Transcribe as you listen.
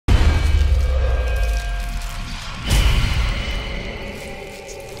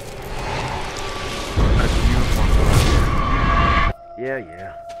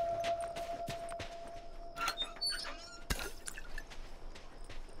Yeah.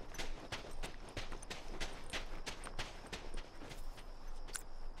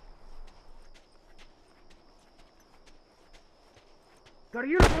 Got a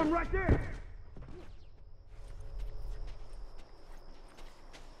uniform right there!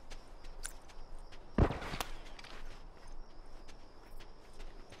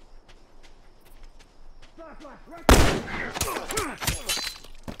 Right there!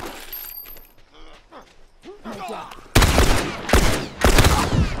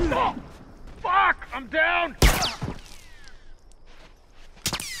 Oh, fuck! I'm down!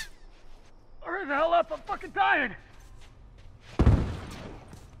 Hurry the hell up, I'm fucking dying!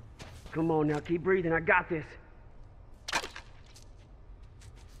 Come on now, keep breathing, I got this.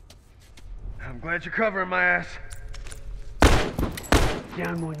 I'm glad you're covering my ass.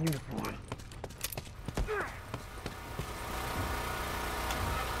 Down one uniform.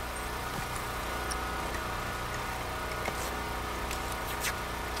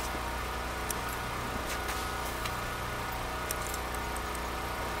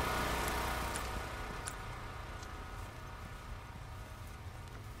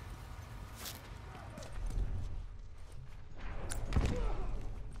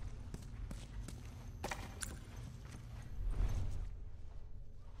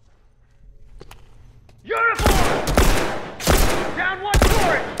 Uniform! Down one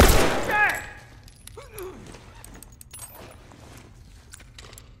turret! Dead!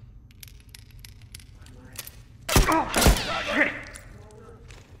 Oh, shit!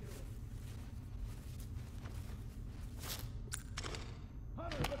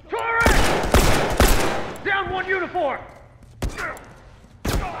 Turret! Down one uniform!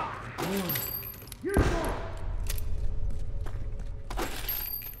 Uniform!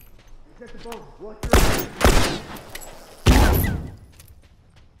 Check the bone. Watch your eyes.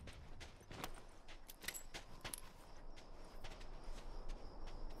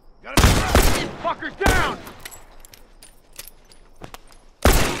 Got him! Fucker's down!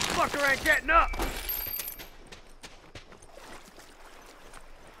 Fucker ain't getting up!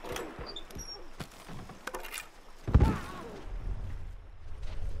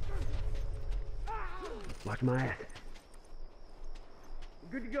 Watch my ass.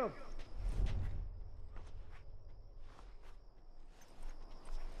 Good to go.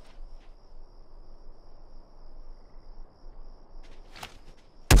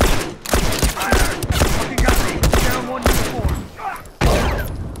 Fucking got me. Down one uniform.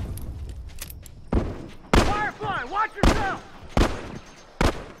 Firefly, watch yourself.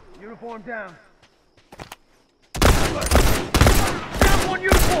 Uniform down. Down one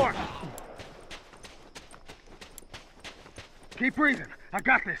uniform. Keep breathing. I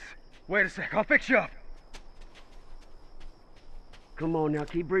got this. Wait a sec. I'll fix you up. Come on now.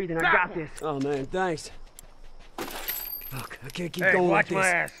 Keep breathing. I got this. Oh, man. Thanks. Fuck. I can't keep Hey, going watch like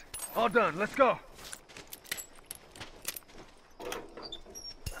my this. ass. All done. Let's go.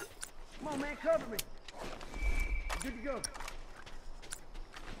 Come on, man. Cover me. Good to go.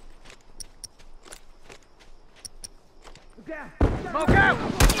 Look down. Smoke out.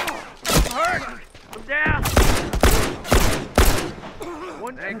 I'm hurt. I'm down.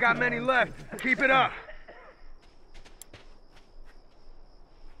 One ain't got many left. Keep it up.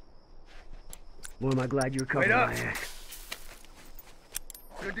 Boy, am I glad you're covering my ass.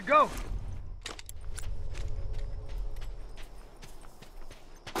 Good to go.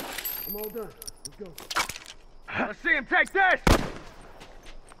 I'm all done. Let's go. Let's see him take this.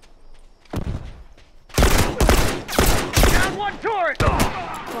 Down one turret.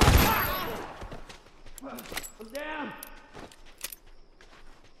 I'm down.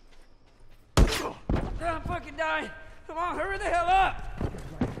 I'm fucking dying. Come on, hurry the hell up.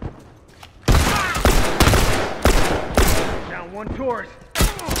 Down one turret.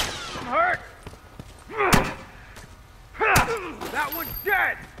 I'm hurt. That one's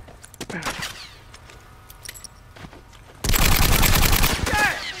dead. Dead.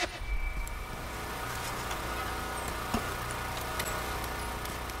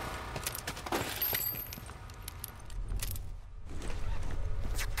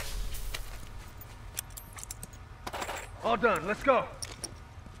 All done. Let's go.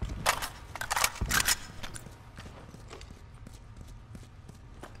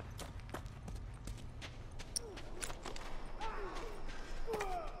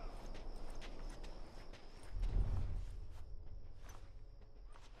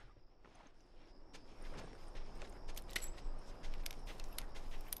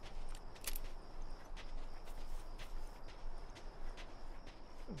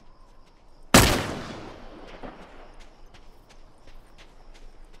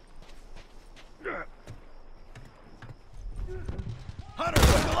 Hunter,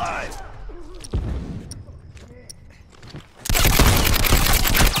 look alive!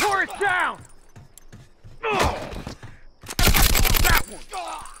 Tourist down! That one!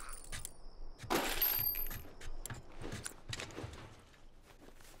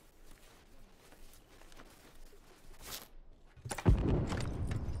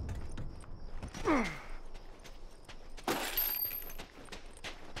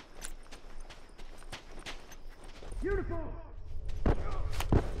 Uniform!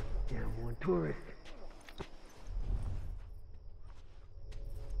 Down one tourist.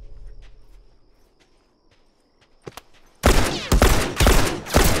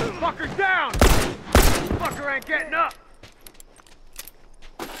 Fucker's down! Fucker ain't getting up!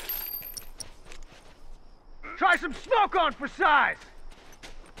 Try some smoke on for size!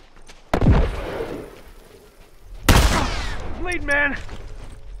 Bleed, man!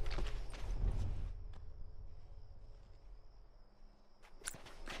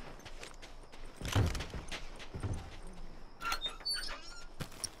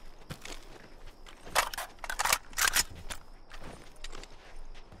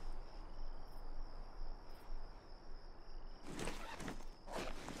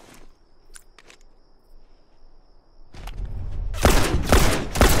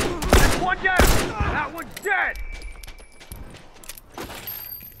 One down! That one's dead!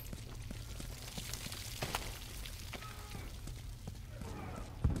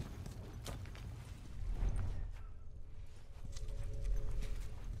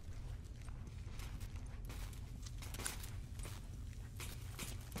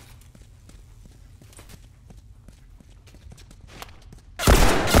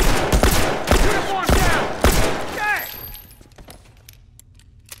 Uniform down! Dead!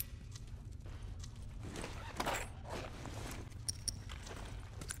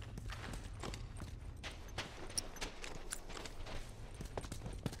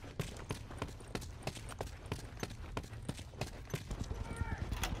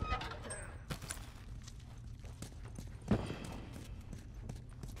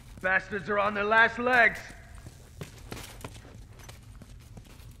 Bastards are on their last legs.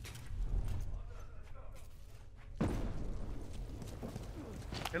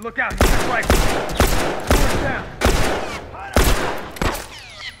 Hey, look out, he's got rifle. Forward down.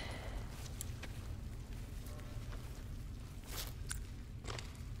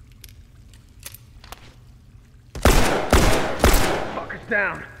 Fucker's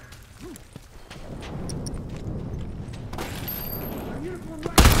down.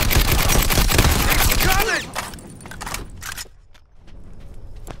 Coming!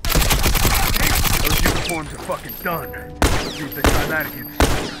 Those uniforms are fucking done. Let's see if they try that again.